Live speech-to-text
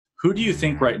Who do you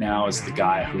think right now is the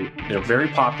guy who they're very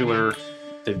popular,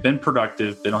 they've been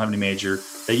productive, they don't have any major,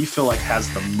 that you feel like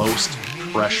has the most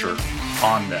pressure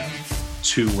on them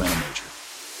to win a major?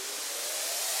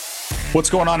 What's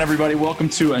going on, everybody? Welcome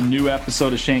to a new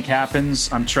episode of Shank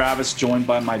Happens. I'm Travis, joined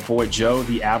by my boy Joe,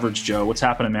 the average Joe. What's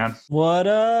happening, man? What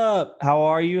up? How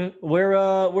are you?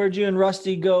 Where'd you and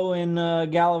Rusty go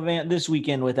and gallivant this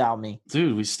weekend without me?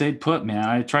 Dude, we stayed put, man.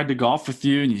 I tried to golf with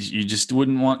you, and you just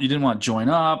didn't want to join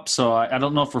up. So I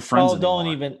don't know if we're friends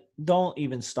anymore. Don't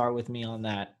even start with me on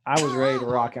that. I was ready to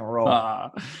rock and roll.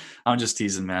 I'm just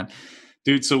teasing, man.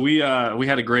 Dude, so we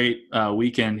had a great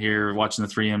weekend here watching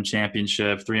the 3M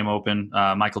Championship, 3M Open.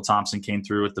 Michael Thompson came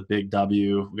through with the big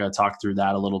W. We got to talk through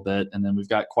that a little bit. And then we've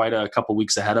got quite a couple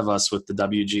weeks ahead of us with the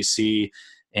WGC,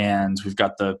 and we've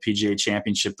got the PGA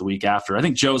Championship the week after. I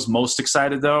think Joe's most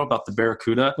excited, though, about the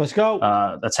Barracuda. Let's go.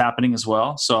 That's happening as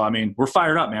well. So, I mean, we're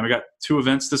fired up, man. We got 2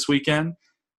 events this weekend.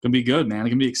 Going to be good, man. It's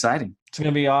going to be exciting. It's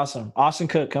going to be awesome. Austin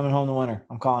Cook coming home the winner.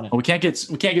 I'm calling it. Well, we can't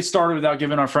get started without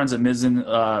giving our friends at Mizzen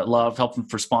love, helping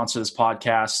for sponsor this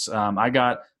podcast. I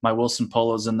got my Wilson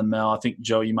Polos in the mail. I think,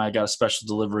 Joe, you might have got a special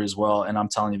delivery as well. And I'm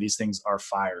telling you, these things are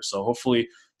fire. So hopefully,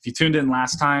 if you tuned in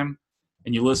last time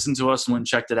and you listened to us and went and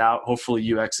checked it out, hopefully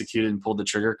you executed and pulled the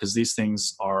trigger, because these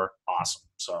things are awesome.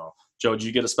 So, Joe, did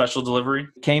you get a special delivery?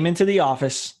 Came into the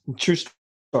office. True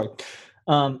story.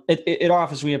 At our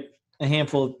office, we have a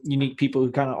handful of unique people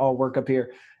who kind of all work up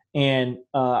here. And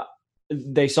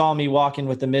they saw me walking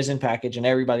with the Mizzen package, and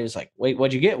everybody was like, wait,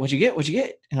 what'd you get? What'd you get? What'd you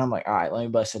get? And I'm like, all right, let me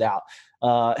bust it out.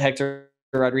 Hector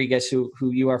Rodriguez, who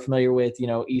you are familiar with,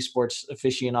 esports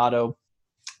aficionado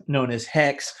known as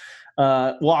Hex,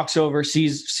 walks over,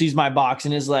 sees my box,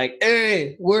 and is like,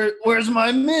 hey, where's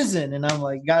my Mizzen? And I'm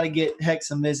like, got to get Hex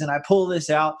a Mizzen. I pull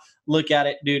this out, look at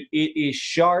it, dude. It is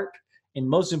sharp, and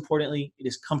most importantly, it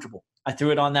is comfortable. I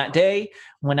threw it on that day,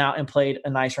 went out and played a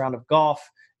nice round of golf,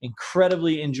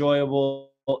 incredibly enjoyable.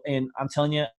 And I'm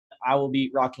telling you, I will be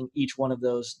rocking each one of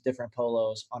those different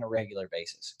polos on a regular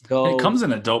basis. And it comes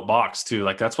in a dope box too.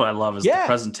 Like, that's what I love is the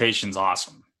presentation's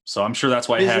awesome. So I'm sure that's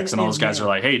why Hex and all those guys are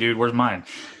like, hey, dude, where's mine?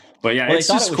 But yeah, it's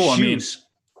just cool. Shoes.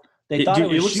 It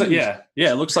looks like,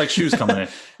 it looks like shoes coming in.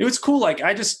 It's cool. Like,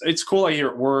 it's cool. I hear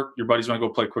at work, your buddies want to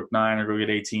go play quick 9 or go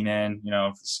get 18 in,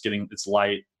 it's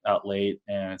light out late.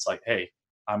 And it's like, hey,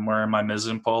 I'm wearing my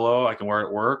Mizzen polo. I can wear it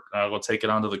at work. I'll go take it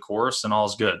onto the course and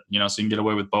all's good, so you can get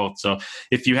away with both. So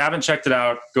if you haven't checked it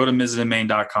out, go to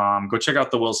mizzenandmain.com. Go check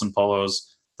out the Wilson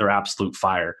polos. They're absolute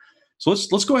fire. So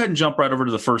let's go ahead and jump right over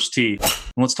to the first tee.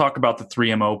 And let's talk about the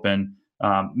 3M Open.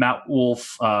 Matt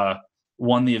Wolff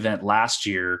won the event last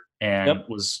year and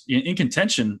was in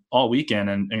contention all weekend,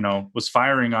 and was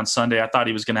firing on Sunday. I thought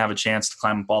he was going to have a chance to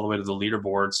climb up all the way to the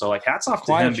leaderboard. So, like, hats off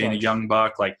to him being a young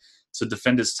buck. Like, to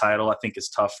defend his title, I think is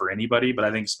tough for anybody, but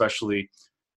I think especially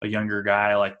a younger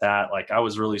guy like that. Like, I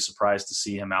was really surprised to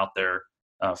see him out there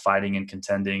fighting and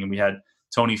contending. And we had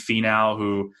Tony Finau,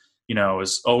 who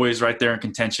is always right there in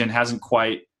contention, hasn't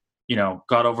quite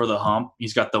got over the hump.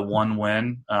 He's got the one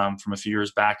win from a few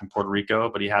years back in Puerto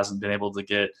Rico, but he hasn't been able to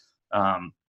get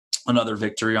another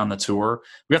victory on the tour.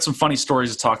 We got some funny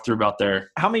stories to talk through about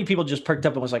there. How many people just perked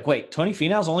up and was like, wait, Tony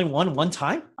Finau's only won one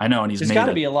time? I know, and it's got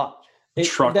to be a lot.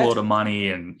 Truckload of money,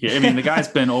 and the guy's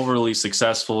been overly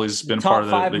successful. He's been top part of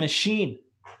the 5 machine.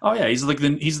 Oh yeah, he's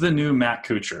the new Matt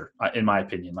Kuchar, in my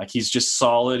opinion. Like, he's just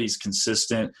solid. He's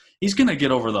consistent. He's gonna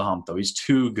get over the hump though. He's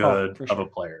too good of a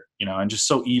player, and just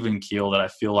so even keel that I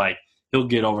feel like he'll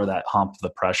get over that hump,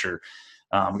 the pressure.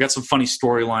 We got some funny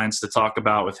storylines to talk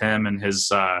about with him and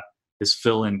his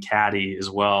fill-in caddy as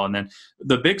well. And then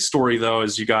the big story though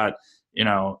is you got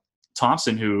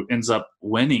Thompson, who ends up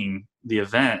winning the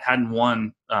event, hadn't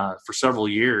won for several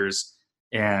years,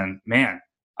 and man,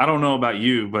 I don't know about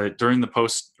you, but during the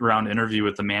post-round interview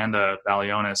with Amanda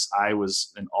Balionis, I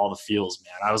was in all the feels,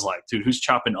 man. I was like, dude, who's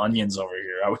chopping onions over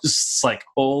here? I was just like,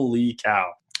 holy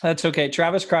cow. That's okay.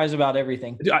 Travis cries about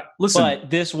everything. Listen,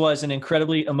 but this was an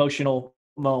incredibly emotional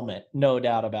moment, no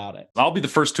doubt about it. I'll be the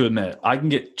first to admit, I can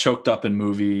get choked up in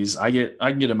movies. I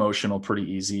can get emotional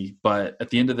pretty easy. But at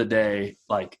the end of the day,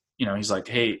 like, she's like,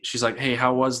 hey,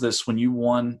 how was this when you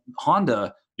won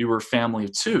Honda? You were a family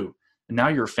of 2. And now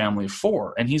you're a family of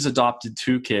 4. And he's adopted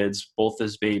 2 kids, both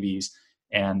as babies.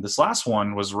 And this last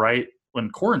one was right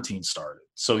when quarantine started.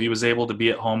 So he was able to be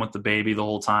at home with the baby the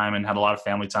whole time and had a lot of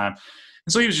family time.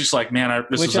 And so he was just like, man,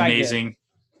 this is amazing.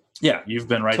 Yeah, you've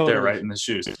been right there, right in the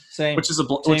shoes. Same. Which is a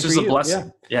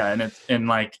blessing. Yeah, and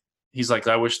like, he's like,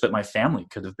 I wish that my family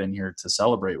could have been here to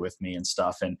celebrate with me and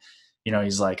stuff. And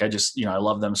he's like, I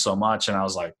love them so much. And I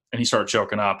was like, and he started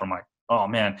choking up. I'm like, oh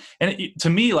man. And to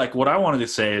me, like, what I wanted to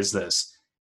say is this: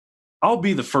 I'll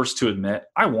be the first to admit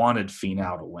I wanted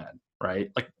Finau to win, right?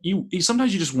 Like you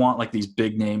sometimes you just want like these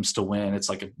big names to win. It's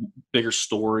like a bigger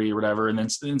story or whatever. And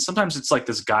then sometimes it's like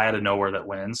this guy out of nowhere that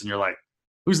wins and you're like,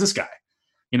 who's this guy?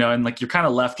 And like you're kind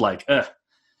of left like, ugh.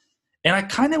 And I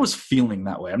kind of was feeling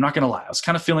that way. I'm not going to lie. I was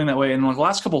kind of feeling that way. And like the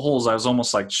last couple of holes, I was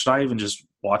almost like, should I even just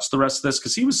watch the rest of this?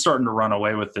 Because he was starting to run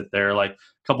away with it there. Like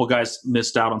a couple guys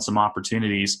missed out on some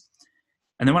opportunities.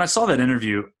 And then when I saw that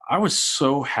interview, I was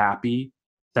so happy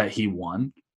that he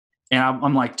won. And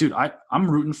I'm like, dude, I'm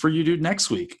rooting for you, dude,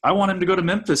 next week. I want him to go to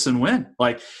Memphis and win.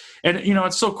 Like, and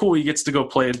it's so cool. He gets to go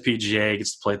play at the PGA, he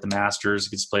gets to play at the Masters,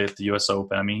 he gets to play at the US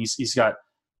Open. I mean, he's got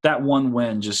that one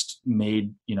win just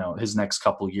made, his next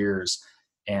couple years,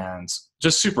 and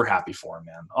just super happy for him,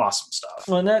 man. Awesome stuff.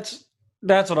 Well, and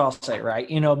that's what I'll say, right?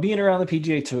 Being around the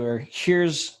PGA Tour,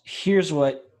 here's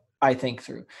what I think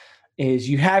through is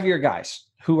you have your guys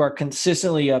who are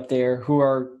consistently up there, who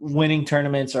are winning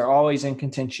tournaments, are always in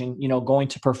contention, going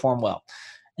to perform well.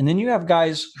 And then you have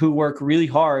guys who work really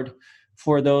hard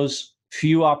for those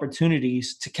few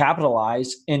opportunities to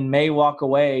capitalize and may walk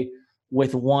away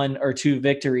with 1 or 2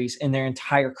 victories in their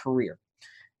entire career.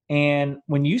 And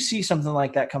when you see something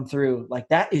like that come through, like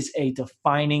that is a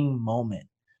defining moment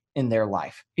in their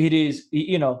life. It is,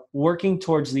 working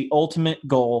towards the ultimate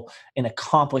goal and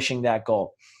accomplishing that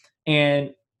goal.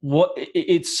 And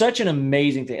it's such an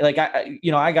amazing thing. Like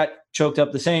I got choked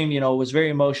up the same, was very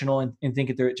emotional and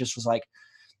thinking through it, just was like,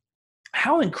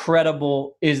 how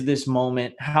incredible is this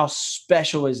moment? How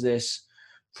special is this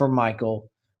for Michael?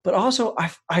 But also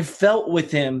I felt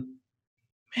with him,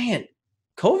 man,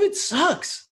 COVID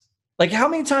sucks. Like how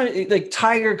many times, like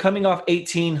Tiger coming off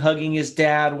 18, hugging his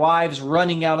dad, wives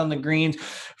running out on the greens,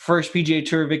 first PGA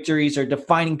Tour victories or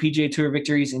defining PGA Tour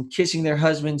victories, and kissing their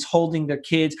husbands, holding their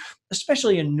kids,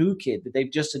 especially a new kid that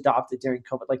they've just adopted during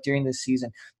COVID, like during this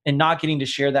season, and not getting to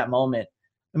share that moment.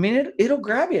 I mean, it'll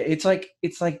grab you. It's like,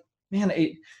 man,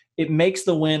 it makes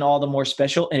the win all the more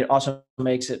special. And it also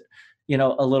makes it,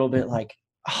 a little bit like,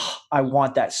 oh, I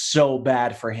want that so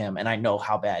bad for him, and I know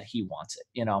how bad he wants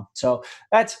it, So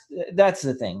that's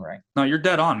the thing, right? No, you're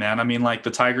dead on, man. I mean, like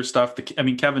the Tiger stuff.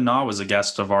 Kevin Na was a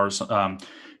guest of ours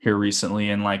here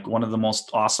recently, and like one of the most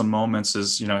awesome moments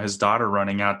is his daughter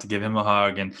running out to give him a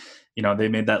hug, and they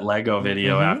made that Lego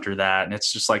video after that, and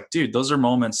it's just like, dude, those are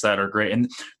moments that are great. And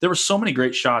there were so many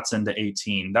great shots into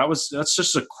 18. That's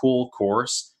just a cool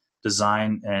course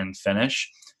design and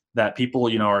finish that people,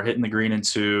 are hitting the green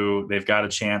into. They've got a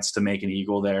chance to make an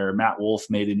eagle there. Matt Wolff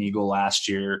made an eagle last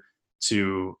year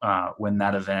to win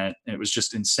that event. It was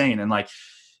just insane. And like,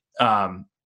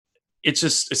 it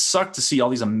sucked to see all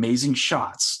these amazing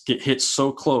shots get hit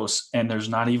so close and there's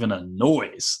not even a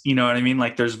noise. You know what I mean?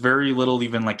 Like there's very little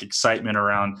even like excitement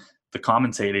around the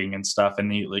commentating and stuff.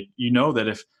 And that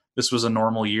if this was a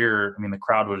normal year, I mean, the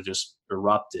crowd would have just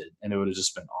erupted and it would have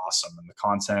just been awesome. And the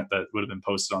content that would have been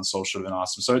posted on social would have been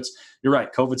awesome. So you're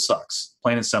right. COVID sucks,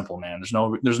 plain and simple, man.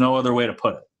 There's no other way to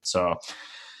put it. So,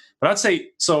 but I'd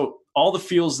say, so all the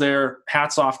feels there,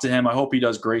 hats off to him. I hope he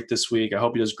does great this week. I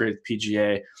hope he does great at the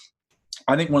PGA.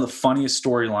 I think one of the funniest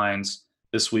storylines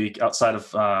this week outside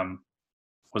of,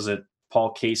 was it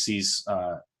Paul Casey's,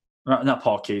 not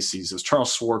Paul Casey's, it was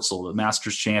Charles Schwartzel, the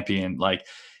Masters champion. Like,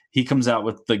 he comes out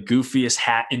with the goofiest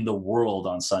hat in the world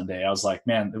on Sunday. I was like,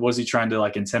 man, was he trying to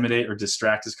like intimidate or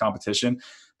distract his competition? At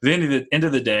the end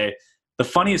of the day, the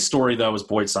funniest story though was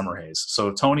Boyd Summerhays.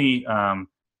 So Tony and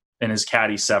his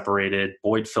caddy separated.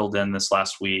 Boyd filled in this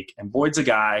last week, and Boyd's a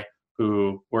guy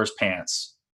who wears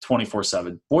pants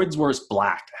 24/7. Boyd wears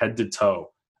black head to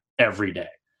toe every day,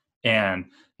 and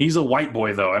he's a white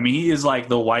boy though. I mean, he is like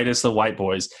the whitest of white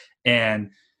boys,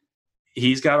 and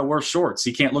he's got to wear shorts.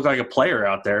 He can't look like a player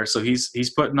out there. So he's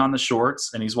putting on the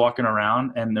shorts and he's walking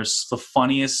around, and there's the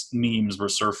funniest memes we're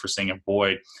surfacing of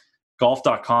Boyd.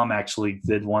 Golf.com actually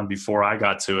did one before I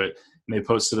got to it, and they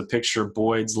posted a picture of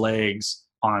Boyd's legs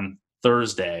on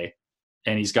Thursday,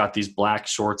 and he's got these black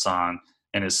shorts on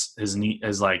and his knee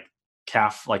is like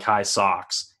calf, like high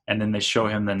socks. And then they show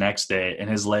him the next day and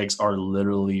his legs are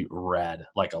literally red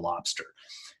like a lobster.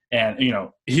 And,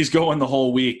 he's going the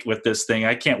whole week with this thing.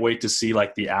 I can't wait to see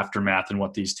like the aftermath and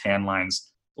what these tan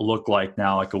lines look like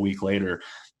now, like a week later.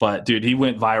 But dude, he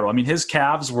went viral. I mean, his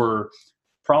calves were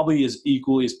probably as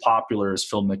equally as popular as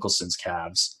Phil Mickelson's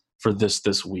calves for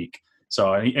this week.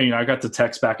 So, I got the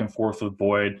text back and forth with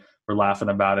Boyd. We're laughing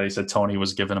about it. He said Tony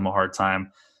was giving him a hard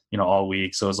time, all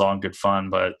week. So it was all in good fun.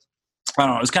 But I don't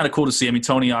know. It was kind of cool to see. I mean,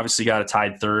 Tony obviously got a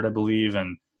tied third, I believe,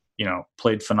 and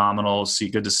played phenomenal.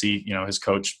 Good to see, his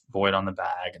coach Boyd on the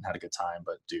bag and had a good time.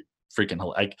 But dude, freaking,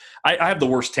 like I have the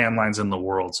worst tan lines in the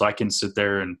world, so I can sit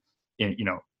there and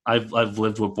I've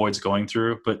lived what Boyd's going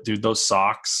through, but dude, those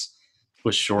socks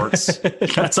with shorts,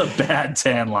 that's a bad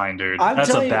tan line, dude.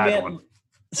 That's a bad one.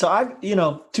 So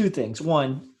two things.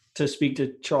 One, to speak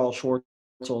to Charles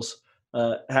Schwartzel's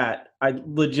hat, I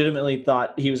legitimately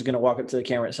thought he was going to walk up to the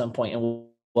camera at some point and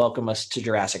welcome us to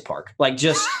Jurassic Park. Like,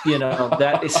 just,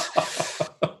 that is,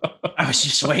 I was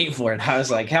just waiting for it. I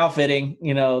was like, how fitting,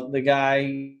 the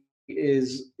guy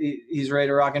he's ready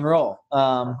to rock and roll.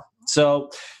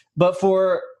 But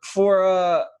for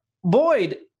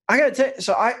Boyd, I got to tell you,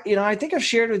 so I think I've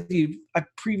shared with you, I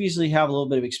previously have a little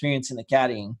bit of experience in the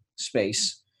caddying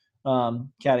space,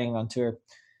 caddying on tour.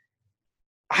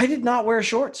 I did not wear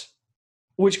shorts,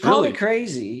 which called it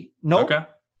crazy. Nope. Okay.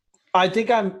 I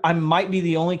think I might be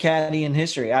the only caddy in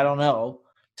history, I don't know,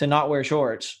 to not wear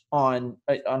shorts on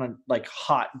a like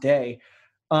hot day.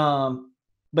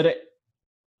 But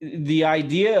the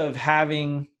idea of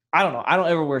having, I don't know, I don't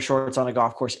ever wear shorts on a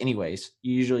golf course anyways.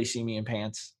 You usually see me in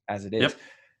pants as it is.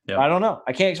 Yep. I don't know.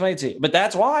 I can't explain it to you, but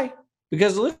that's why,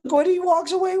 because look what he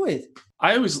walks away with.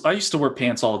 I used to wear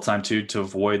pants all the time too, to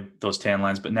avoid those tan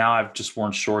lines, but now I've just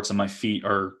worn shorts and my feet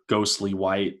are ghostly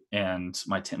white and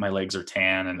my legs are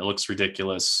tan and it looks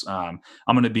ridiculous. I'm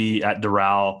going to be at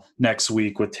Doral next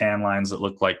week with tan lines that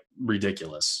look like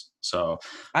ridiculous. So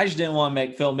I just didn't want to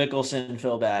make Phil Mickelson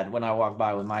feel bad when I walk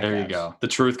by with my There caps. You go. The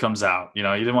truth comes out. You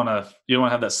don't want to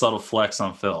have that subtle flex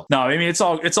on Phil. No, I mean, it's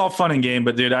all fun and game,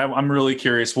 but dude, I'm really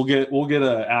curious. We'll get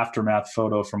an aftermath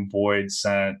photo from Boyd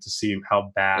sent to see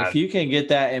how bad. If you can get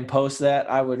that and post that,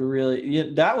 I would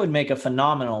really, that would make a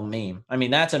phenomenal meme. I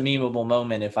mean, that's a memeable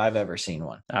moment if I've ever seen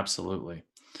one. Absolutely.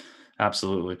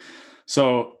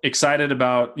 So excited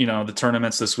about, the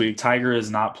tournaments this week. Tiger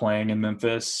is not playing in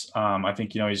Memphis. I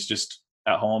think, he's just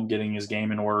at home getting his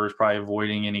game in order, probably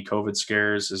avoiding any COVID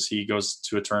scares as he goes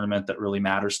to a tournament that really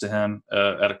matters to him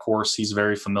at a course he's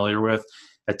very familiar with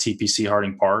at TPC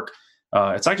Harding Park.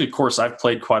 It's actually a course I've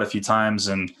played quite a few times,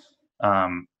 and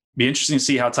be interesting to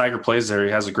see how Tiger plays there.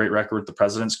 He has a great record with the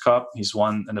President's Cup. He's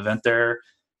won an event there.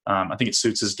 I think it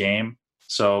suits his game.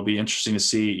 So it'll be interesting to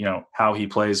see, how he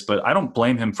plays, but I don't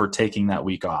blame him for taking that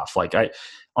week off. Like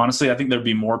honestly, I think there'd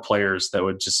be more players that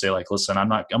would just say like, listen, I'm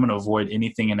going to avoid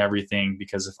anything and everything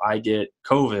because if I get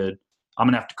COVID, I'm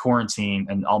going to have to quarantine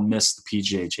and I'll miss the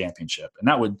PGA Championship. And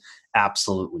that would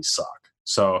absolutely suck.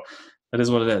 So that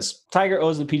is what it is. Tiger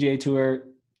owes the PGA Tour,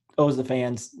 owes the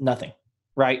fans nothing,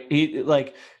 right?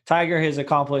 Tiger has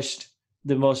accomplished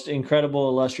the most incredible,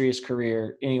 illustrious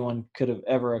career anyone could have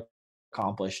ever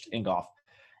accomplished in golf.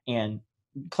 And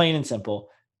plain and simple,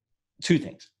 two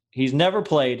things. He's never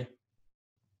played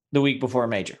the week before a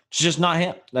major. It's just not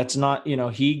him. That's not,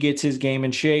 he gets his game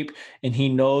in shape and he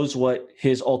knows what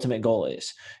his ultimate goal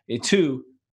is. And two,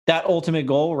 that ultimate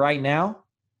goal right now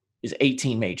is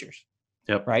 18 majors.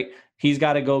 Yep. Right? He's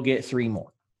got to go get 3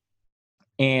 more.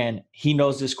 And he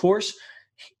knows this course.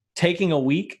 Taking a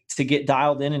week to get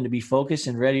dialed in and to be focused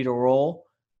and ready to roll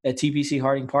at TPC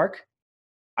Harding Park,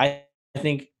 I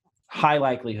think high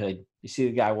likelihood you see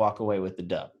the guy walk away with the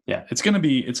dub. Yeah, it's gonna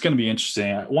be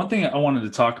interesting. One thing I wanted to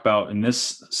talk about in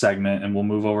this segment, and we'll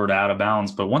move over to Out of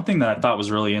Bounds, but one thing that I thought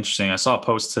was really interesting, I saw a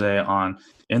post today on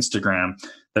Instagram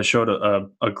that showed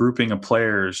a grouping of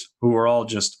players who are all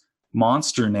just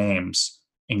monster names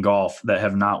in golf that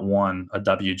have not won a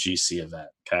WGC event.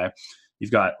 Okay,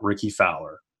 you've got Ricky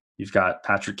Fowler, you've got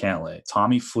Patrick Cantlay,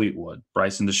 Tommy Fleetwood,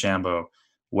 Bryson DeChambeau,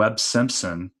 Webb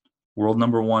Simpson, world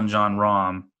number 1 Jon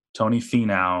Rahm, Tony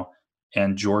Finau,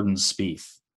 and Jordan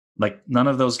Spieth. Like, none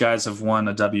of those guys have won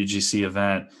a WGC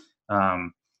event.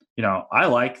 I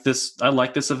like this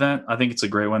event. I think it's a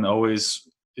great one. Always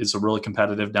is a really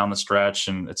competitive down the stretch,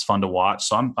 and it's fun to watch.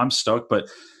 So I'm stoked. But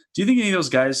do you think any of those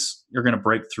guys are going to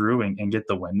break through and get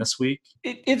the win this week?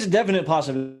 It's a definite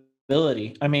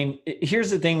possibility. I mean,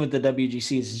 here's the thing with the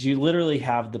WGCs is you literally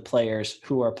have the players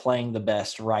who are playing the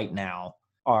best right now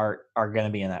are going to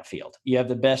be in that field. You have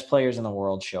the best players in the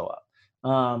world show up.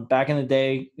 Back in the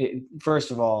day,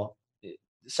 first of all,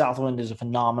 Southwind is a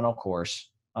phenomenal course.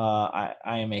 I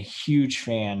am a huge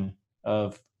fan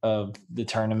of the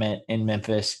tournament in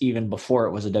Memphis, even before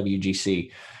it was a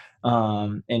WGC.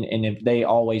 And if they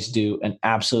always do an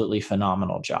absolutely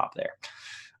phenomenal job there.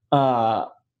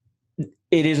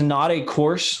 It is not a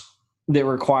course that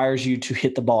requires you to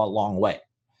hit the ball a long way.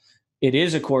 It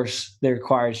is a course that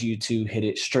requires you to hit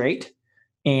it straight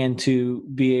and to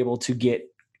be able to get,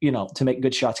 to make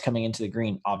good shots coming into the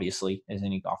green, obviously, as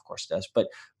any golf course does.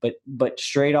 But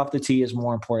straight off the tee is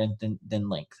more important than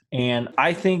length. And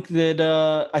I think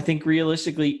that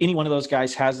realistically, any one of those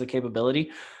guys has the capability.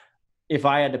 If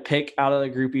I had to pick out of the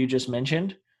group you just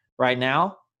mentioned right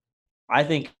now, I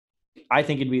think I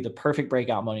think it'd be the perfect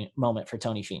breakout moment for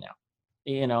Tony Finau.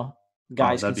 You know,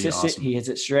 guy's consistent. Awesome. He hits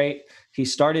it straight. He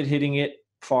started hitting it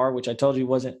far, which I told you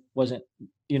wasn't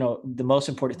the most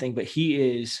important thing, but he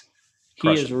is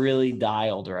really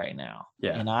dialed right now.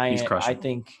 Yeah, and he's crushing. I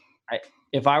think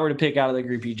if I were to pick out of the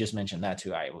group you just mentioned, that's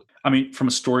who I would. I mean, from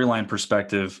a storyline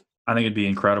perspective, I think it'd be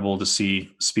incredible to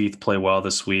see Spieth play well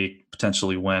this week,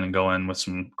 potentially win and go in with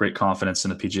some great confidence in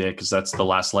the PGA, because that's the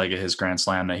last leg of his Grand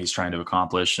Slam that he's trying to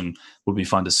accomplish, and would be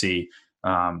fun to see.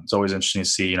 It's always interesting to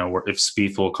see, if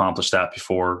Spieth will accomplish that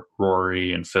before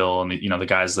Rory and Phil and the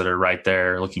guys that are right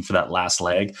there looking for that last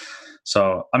leg.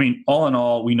 So, I mean, all in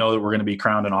all, we know that we're going to be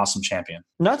crowned an awesome champion.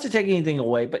 Not to take anything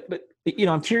away, but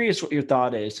I'm curious what your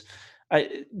thought is.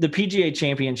 The PGA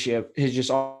Championship has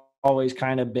just always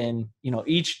kind of been,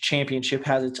 each championship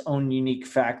has its own unique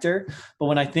factor. But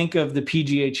when I think of the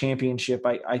PGA Championship,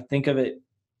 I think of it,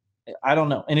 I don't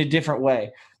know, in a different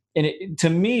way. And to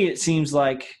me, it seems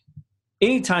like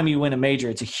anytime you win a major,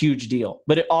 it's a huge deal.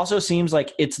 But it also seems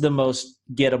like it's the most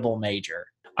gettable major.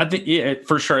 I think,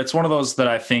 for sure. It's one of those that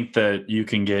I think that you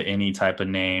can get any type of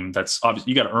name. That's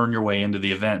obviously, you got to earn your way into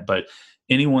the event, but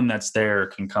anyone that's there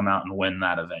can come out and win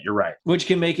that event. You're right. Which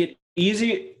can make it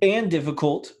easy and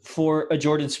difficult for a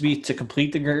Jordan Spieth to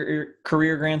complete the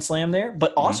career Grand Slam there,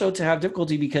 but also to have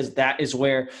difficulty because that is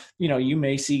where, you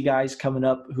may see guys coming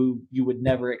up who you would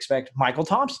never expect. Michael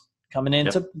Thompson coming in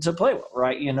to play well,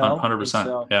 right? 100%.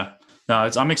 So, yeah. No,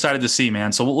 I'm excited to see,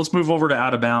 man. So let's move over to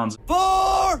Out of Bounds.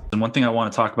 4! And one thing I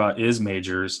want to talk about is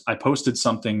majors. I posted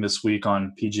something this week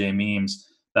on PGA Memes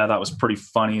that I thought was pretty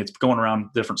funny. It's going around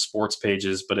different sports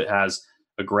pages, but it has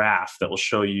a graph that will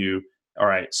show you, all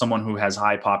right, someone who has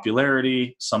high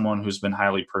popularity, someone who's been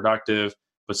highly productive,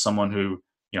 but someone who,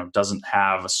 doesn't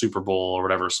have a Super Bowl or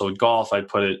whatever. So in golf, I'd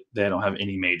put it, they don't have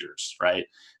any majors, right?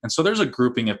 And so there's a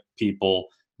grouping of people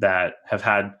that have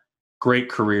had great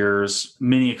careers,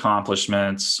 many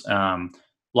accomplishments, a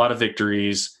lot of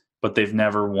victories, but they've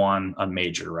never won a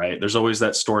major, right? There's always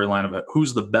that storyline about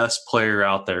who's the best player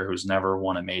out there who's never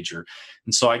won a major.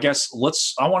 And so I guess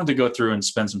I wanted to go through and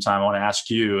spend some time. I want to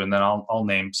ask you, and then I'll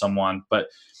name someone, but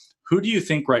who do you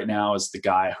think right now is the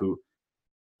guy who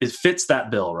fits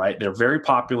that bill, right? They're very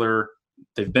popular.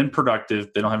 They've been productive.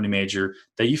 They don't have any major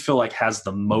that you feel like has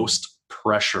the most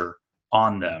pressure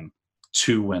on them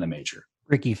to win a major?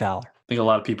 Ricky Fowler. I think a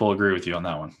lot of people agree with you on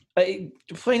that one.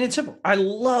 Plain and simple. I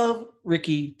love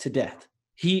Ricky to death.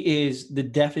 He is the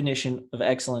definition of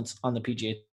excellence on the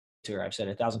PGA Tour. I've said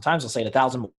it 1,000 times. I'll say it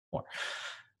 1,000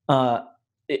 more.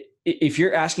 If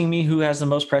you're asking me who has the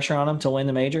most pressure on him to win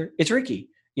the major, it's Ricky.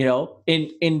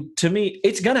 And to me,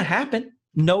 it's going to happen.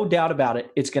 No doubt about it.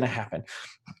 It's going to happen.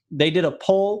 They did a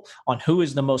poll on who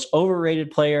is the most overrated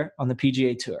player on the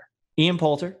PGA Tour. Ian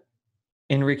Poulter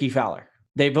and Ricky Fowler.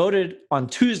 They voted on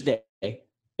Tuesday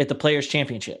at the Players'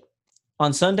 Championship.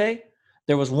 On Sunday,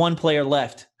 there was one player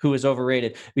left who was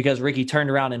overrated because Ricky turned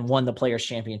around and won the Players'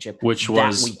 Championship, which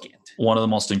was that weekend. One of the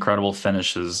most incredible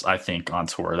finishes, I think, on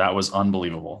tour. That was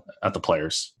unbelievable at the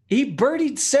Players. He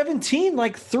birdied 17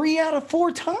 like 3 out of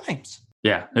 4 times.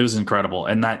 Yeah, it was incredible.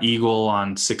 And that eagle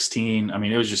on 16, I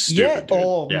mean, it was just stupid.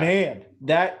 Yeah, man.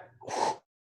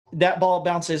 That ball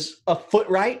bounces a foot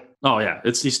right. Oh yeah,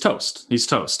 he's toast. He's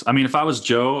toast. I mean, if I was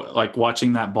Joe, like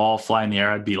watching that ball fly in the air,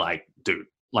 I'd be like, dude,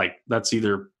 like that's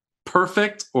either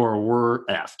perfect or we're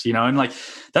effed, And like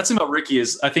that's the thing about Ricky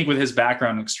is, I think with his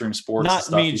background in extreme sports, not and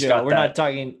stuff, me, Joe. We're not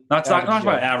talking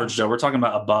about average Joe. We're talking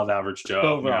about above average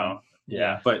Joe.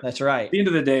 Yeah, but that's right. At the end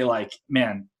of the day, like,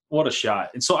 man, what a shot.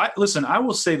 And so I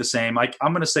will say the same. Like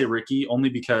I'm going to say Ricky only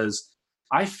because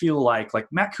I feel like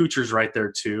Matt Kuchar's right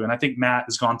there too, and I think Matt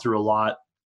has gone through a lot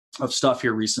of stuff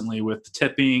here recently with the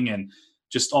tipping and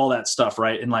just all that stuff,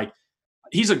 right? And like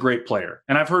he's a great player,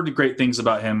 and I've heard great things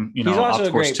about him. He's also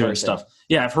off course too and stuff.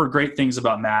 Yeah, I've heard great things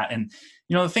about Matt, and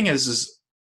the thing is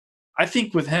I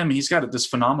think with him, he's got this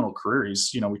phenomenal career. He's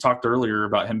we talked earlier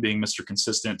about him being Mr.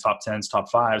 Consistent, top 10s,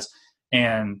 top 5s,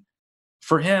 and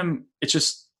for him, it's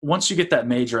just once you get that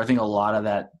major, I think a lot of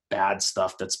that bad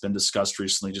stuff that's been discussed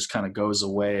recently just kind of goes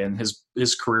away, and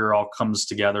his career all comes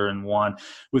together in one.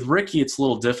 With Ricky, it's a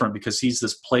little different because he's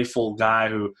this playful guy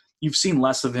who you've seen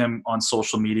less of him on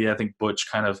social media. I think Butch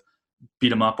kind of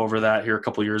beat him up over that here a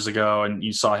couple of years ago, and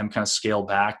you saw him kind of scale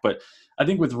back. But I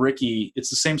think with Ricky, it's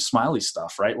the same smiley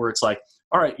stuff, right? Where it's like,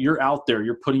 all right, you're out there,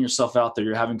 you're putting yourself out there,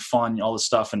 you're having fun, all this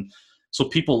stuff. And so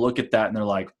people look at that and they're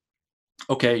like,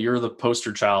 okay, you're the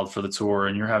poster child for the tour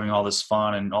and you're having all this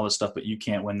fun and all this stuff, but you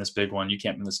can't win this big one. You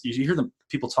can't win this. You hear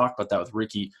people talk about that with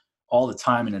Ricky all the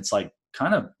time. And it's like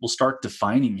kind of will start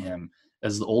defining him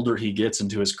as the older he gets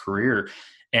into his career.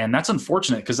 And that's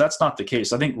unfortunate because that's not the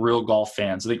case. I think real golf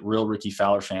fans, I think real Ricky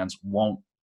Fowler fans won't,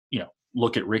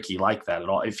 look at Ricky like that at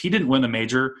all. If he didn't win a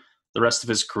major the rest of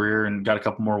his career and got a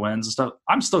couple more wins and stuff,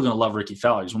 I'm still going to love Ricky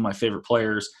Fowler. He's one of my favorite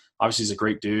players. Obviously, he's a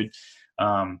great dude.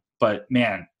 But,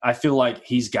 man, I feel like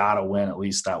he's got to win at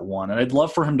least that one. And I'd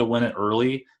love for him to win it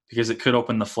early because it could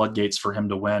open the floodgates for him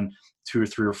to win 2 or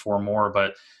 3 or 4 more.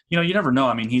 But, you never know.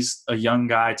 I mean, he's a young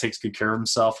guy, takes good care of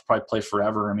himself, probably play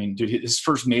forever. I mean, dude, his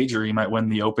first major, he might win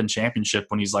the Open Championship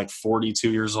when he's like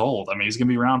 42 years old. I mean, he's going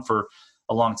to be around for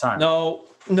a long time.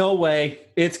 No way.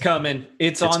 It's coming.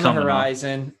 It's on the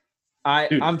horizon.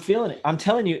 I'm feeling it. I'm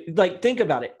telling you, like, think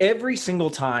about it. Every single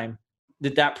time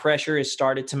that pressure has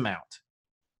started to mount,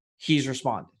 he's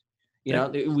responded.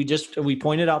 We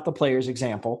pointed out the players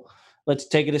example. Let's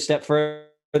take it a step further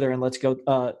and let's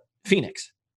go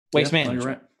Phoenix Waste Management.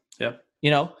 Right. Yep.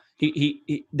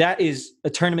 He that is a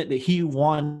tournament that he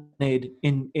wanted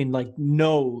in like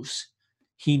knows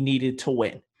he needed to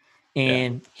win.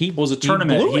 And he was a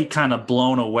tournament he kind of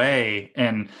blown away.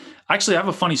 And actually, I have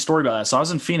a funny story about that. So I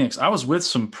was in Phoenix. I was with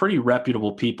some pretty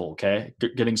reputable people, okay,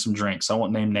 getting some drinks. I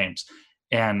won't name names.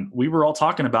 And we were all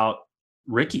talking about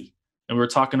Ricky. And we were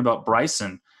talking about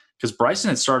Bryson because Bryson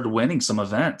had started winning some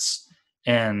events.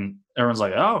 And everyone's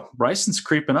like, oh, Bryson's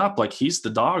creeping up. Like, he's the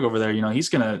dog over there. He's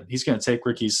gonna take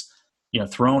Ricky's,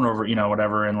 throne over,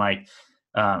 whatever. And like,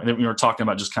 and then we were talking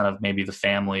about just kind of maybe the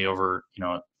family over,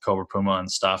 Cobra Puma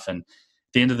and stuff. And at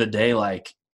the end of the day,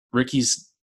 like,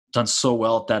 Ricky's done so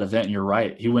well at that event. And you're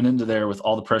right. He went into there with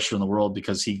all the pressure in the world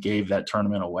because he gave that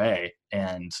tournament away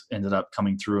and ended up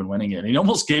coming through and winning it. And he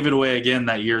almost gave it away again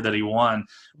that year that he won.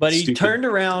 But he turned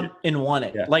around and won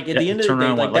it. Yeah. Like at the end of the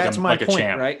day, like that's my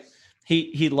point, right?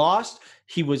 He lost.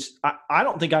 He was, I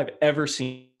don't think I've ever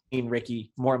seen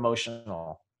Ricky more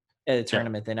emotional at a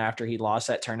tournament than after he lost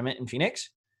that tournament in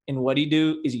Phoenix. And what he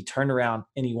do is he turned around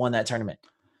and he won that tournament.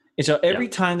 And so every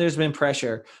time there's been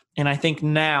pressure, and I think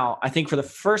for the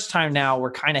first time now,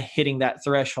 we're kind of hitting that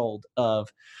threshold of,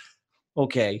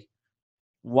 okay,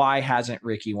 why hasn't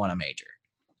Ricky won a major?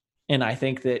 And I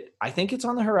think it's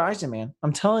on the horizon, man.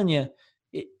 I'm telling you,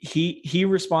 he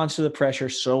responds to the pressure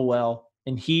so well,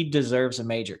 and he deserves a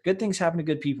major. Good things happen to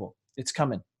good people. It's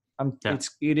coming.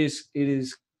 It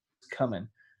is coming.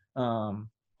 Well,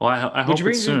 I hope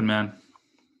it's soon, man.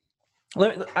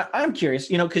 I'm curious,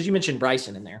 because you mentioned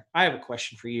Bryson in there. I have a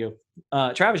question for you.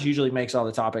 Travis usually makes all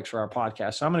the topics for our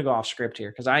podcast, so I'm going to go off script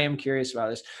here because I am curious about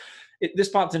this. This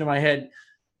popped into my head.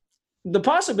 The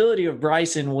possibility of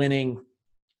Bryson winning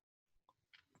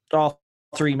all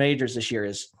 3 majors this year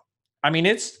is, I mean,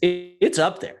 it's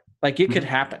up there. Like, it could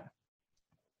happen.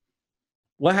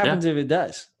 What happens if it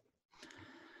does?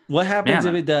 What happens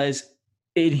if it does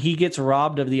and he gets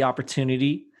robbed of the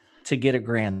opportunity to get a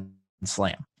Grand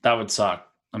Slam? That would suck.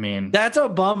 I mean, that's a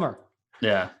bummer.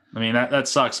 Yeah. I mean, that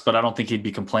sucks, but I don't think he'd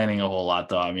be complaining a whole lot,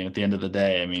 though. I mean, at the end of the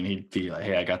day, I mean, he'd be like,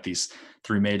 hey, I got these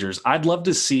 3 majors. I'd love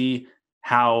to see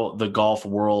how the golf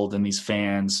world and these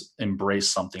fans embrace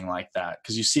something like that.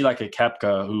 Because you see like a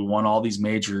Koepka who won all these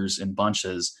majors in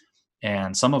bunches,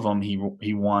 and some of them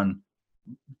he won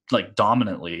like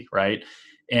dominantly, right?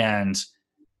 And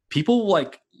people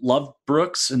like love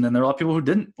Brooks, and then there are a lot of people who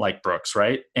didn't like Brooks,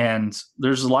 right? And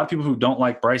there's a lot of people who don't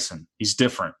like Bryson. He's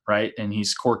different, right? And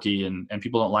he's quirky, and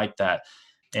people don't like that.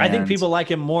 And I think people like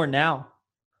him more now.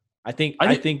 I think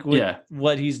with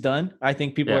what he's done, I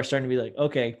think people are starting to be like,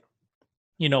 okay,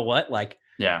 you know what? Like,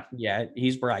 yeah,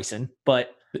 he's Bryson,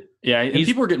 but and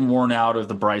people are getting worn out of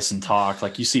the Bryson talk.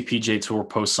 Like, you see PGA Tour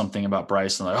post something about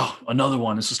Bryson, like, oh, another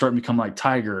one. This is starting to become like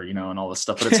Tiger, and all this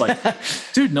stuff. But it's like,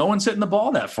 dude, no one's hitting the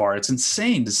ball that far. It's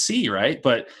insane to see, right?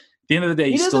 But at the end of the day,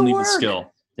 you still need the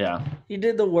skill. Yeah, he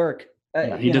did the work.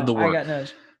 He did the work. I got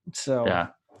nudged. So yeah,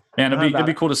 man, it'd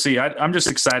be cool to see. I'm just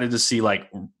excited to see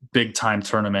like big time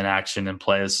tournament action and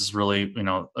play. This is really,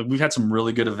 we've had some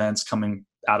really good events coming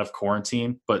out of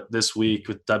quarantine, but this week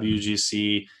with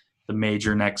WGC, the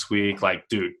major next week, like,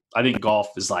 dude, I think golf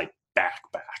is like back.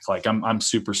 Like, I'm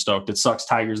super stoked. It sucks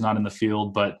Tiger's not in the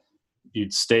field, but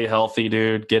you'd stay healthy,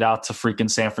 dude. Get out to freaking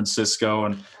San Francisco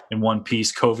and in one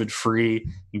piece, COVID free,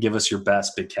 and give us your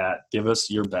best, Big Cat. Give us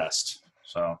your best.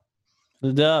 So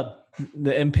the dub,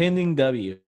 the impending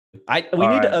W. We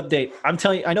need to update. I'm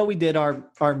telling you, I know we did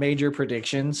our major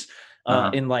predictions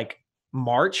in like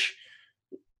March,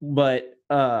 but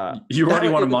you already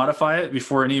want to modify it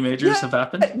before any majors have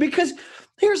happened? Because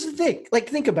here's the thing. Like,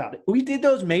 think about it. We did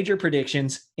those major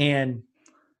predictions and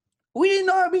we didn't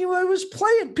know. I mean, I was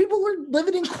playing. People were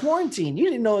living in quarantine. You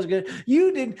didn't know it was good.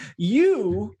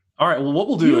 All right. Well, what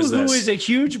we'll do is this. Who is a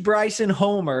huge Bryson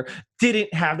homer,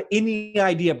 didn't have any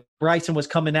idea Bryson was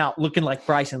coming out looking like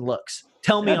Bryson looks.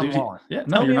 Tell me Yeah, I'm dude, wrong. no,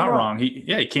 Tell you're me I'm not wrong.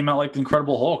 He came out like the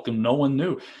Incredible Hulk, and no one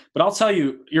knew. But I'll tell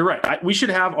you, you're right. We should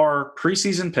have our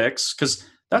preseason picks because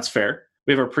that's fair.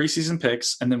 We have our preseason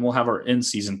picks, and then we'll have our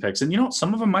in-season picks. And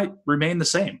some of them might remain the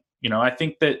same. I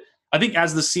think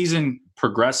as the season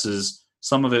progresses,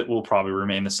 some of it will probably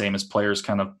remain the same as players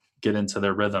kind of get into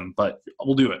their rhythm. But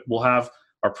we'll do it. We'll have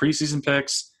our preseason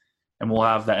picks, and we'll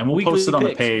have that, and we'll Weekly post it on the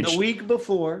picks. page The week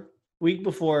before,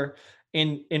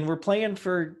 and we're playing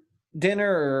for dinner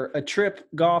or a trip,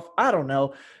 golf. I don't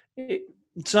know,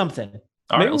 something.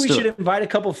 Maybe we should invite a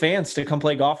couple fans to come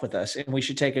play golf with us, and we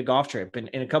should take a golf trip, and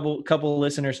a couple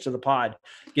listeners to the pod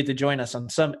get to join us on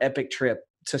some epic trip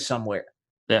to somewhere.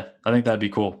 Yeah, I think that'd be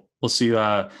cool. We'll see.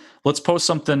 Let's post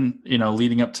something,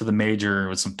 leading up to the major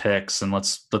with some picks, and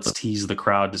let's tease the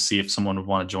crowd to see if someone would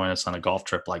want to join us on a golf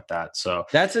trip like that. So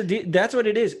that's what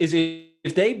it is. Is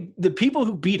if the people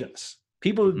who beat us,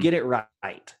 people who get it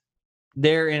right,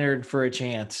 they're entered for a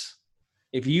chance.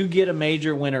 If you get a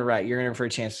major winner right, you're entered for a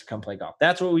chance to come play golf.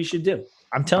 That's what we should do.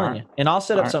 I'm telling you, and I'll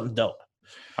set up something dope.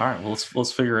 All right, well,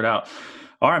 let's figure it out.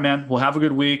 All right, man. We'll have a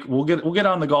good week. We'll get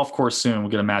on the golf course soon. We'll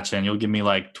get a match in. You'll give me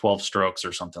like 12 strokes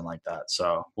or something like that.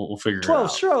 So we'll figure it out.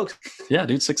 12 strokes. Yeah,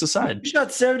 dude, 6 aside. You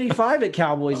shot 75 at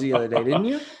Cowboys the other day, didn't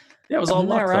you? Yeah, it was all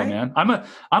luck, right? Though, man.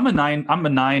 I'm a 9. I'm a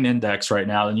 9 index right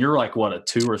now, and you're like what, a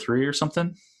 2 or 3 or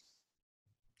something?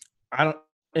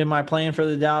 Am I playing for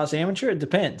the Dallas Amateur? It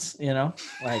depends.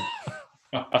 Like.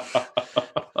 I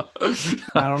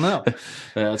don't know. Yeah,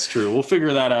 that's true. We'll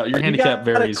figure that out. Your handicap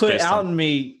varies. Quit outing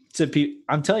me to people.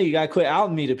 I'm telling you, got to quit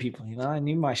outing me to people. I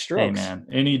need my strokes. Hey, man.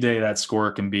 Any day that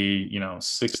score can be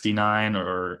 69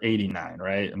 or 89,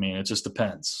 right? I mean, it just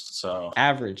depends. So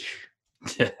average.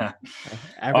 Yeah.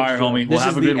 All right, homie. We'll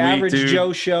have a good week, Average dude.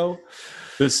 Joe show.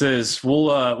 This is.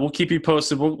 We'll keep you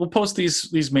posted. We'll post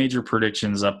these major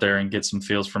predictions up there and get some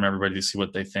feels from everybody to see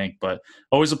what they think. But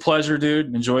always a pleasure,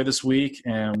 dude. Enjoy this week,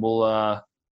 and we'll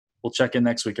check in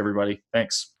next week, everybody.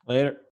 Thanks. Later.